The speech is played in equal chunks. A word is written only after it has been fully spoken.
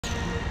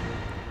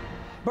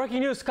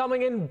Breaking news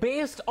coming in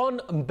based on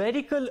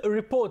medical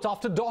reports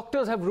after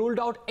doctors have ruled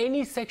out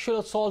any sexual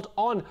assault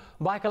on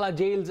Byculla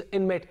jail's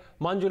inmate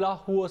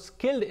Manjula, who was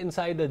killed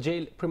inside the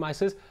jail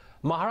premises.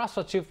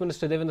 Maharashtra Chief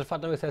Minister Devendra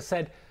Fadnavis has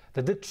said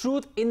that the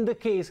truth in the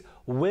case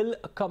will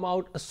come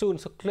out soon.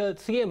 So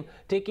CM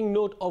taking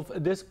note of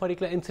this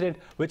particular incident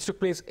which took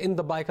place in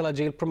the Byculla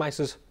jail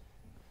premises.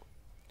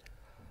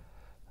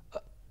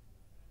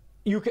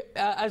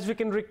 As we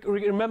can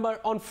remember,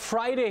 on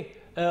Friday,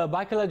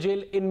 Byculla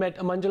jail inmate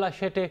Manjula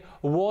Shetty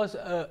was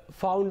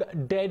found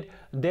dead.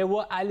 There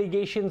were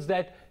allegations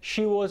that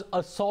she was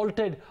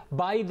assaulted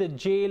by the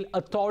jail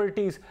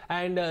authorities,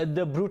 and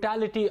the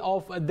brutality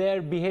of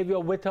their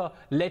behavior with her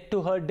led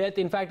to her death.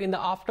 In fact, in the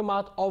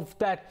aftermath of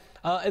that,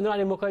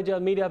 Indrani Mukherjee, a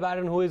media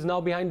baron who is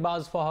now behind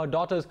bars for her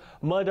daughter's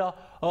murder,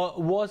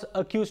 was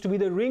accused to be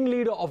the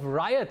ringleader of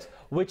riots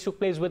which took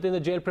place within the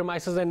jail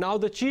premises. And now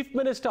the Chief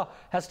Minister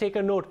has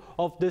taken note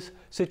of this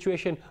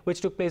situation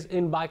which took place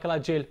in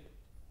Byculla jail.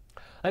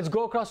 Let's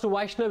go across to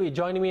Vaishnavi,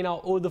 joining me now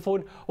over the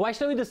phone.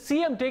 Vaishnavi, the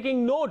CM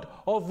taking note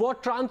of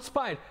what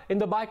transpired in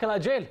the Byculla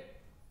jail.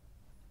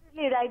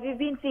 Right, we've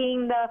been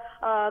seeing the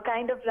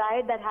kind of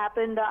riot that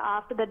happened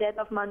after the death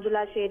of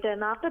Manjula Shetty,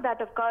 and after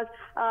that, of course,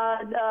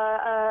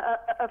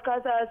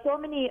 so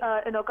many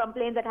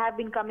complaints that have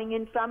been coming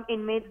in from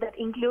inmates, that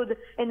includes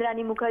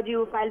Indrani Mukherjee,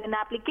 who filed an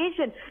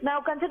application. Now,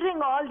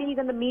 considering all these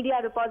and the media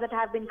reports that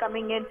have been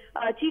coming in,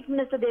 Chief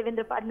Minister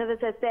Devendra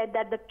Fadnavis has said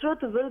that the truth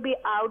will be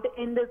out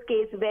in this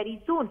case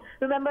very soon.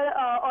 Remember,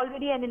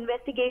 already an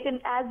investigation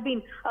has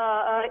been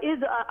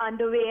is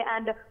underway,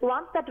 and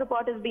once that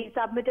report is being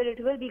submitted,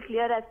 it will be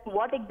clear as to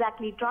what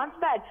exactly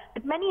transpired.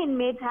 But many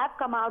inmates have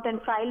come out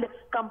and filed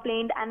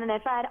complaint, and an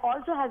FIR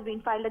also has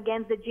been filed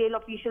against the jail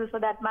officials, for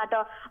that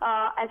matter,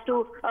 as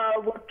to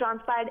what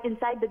transpired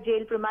inside the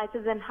jail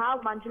premises and how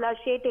Manjula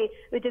Shetty,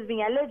 which is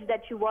being alleged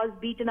that she was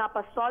beaten up,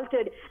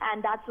 assaulted,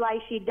 and that's why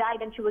she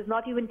died, and she was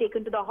not even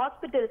taken to the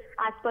hospital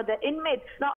as per the inmates. Now,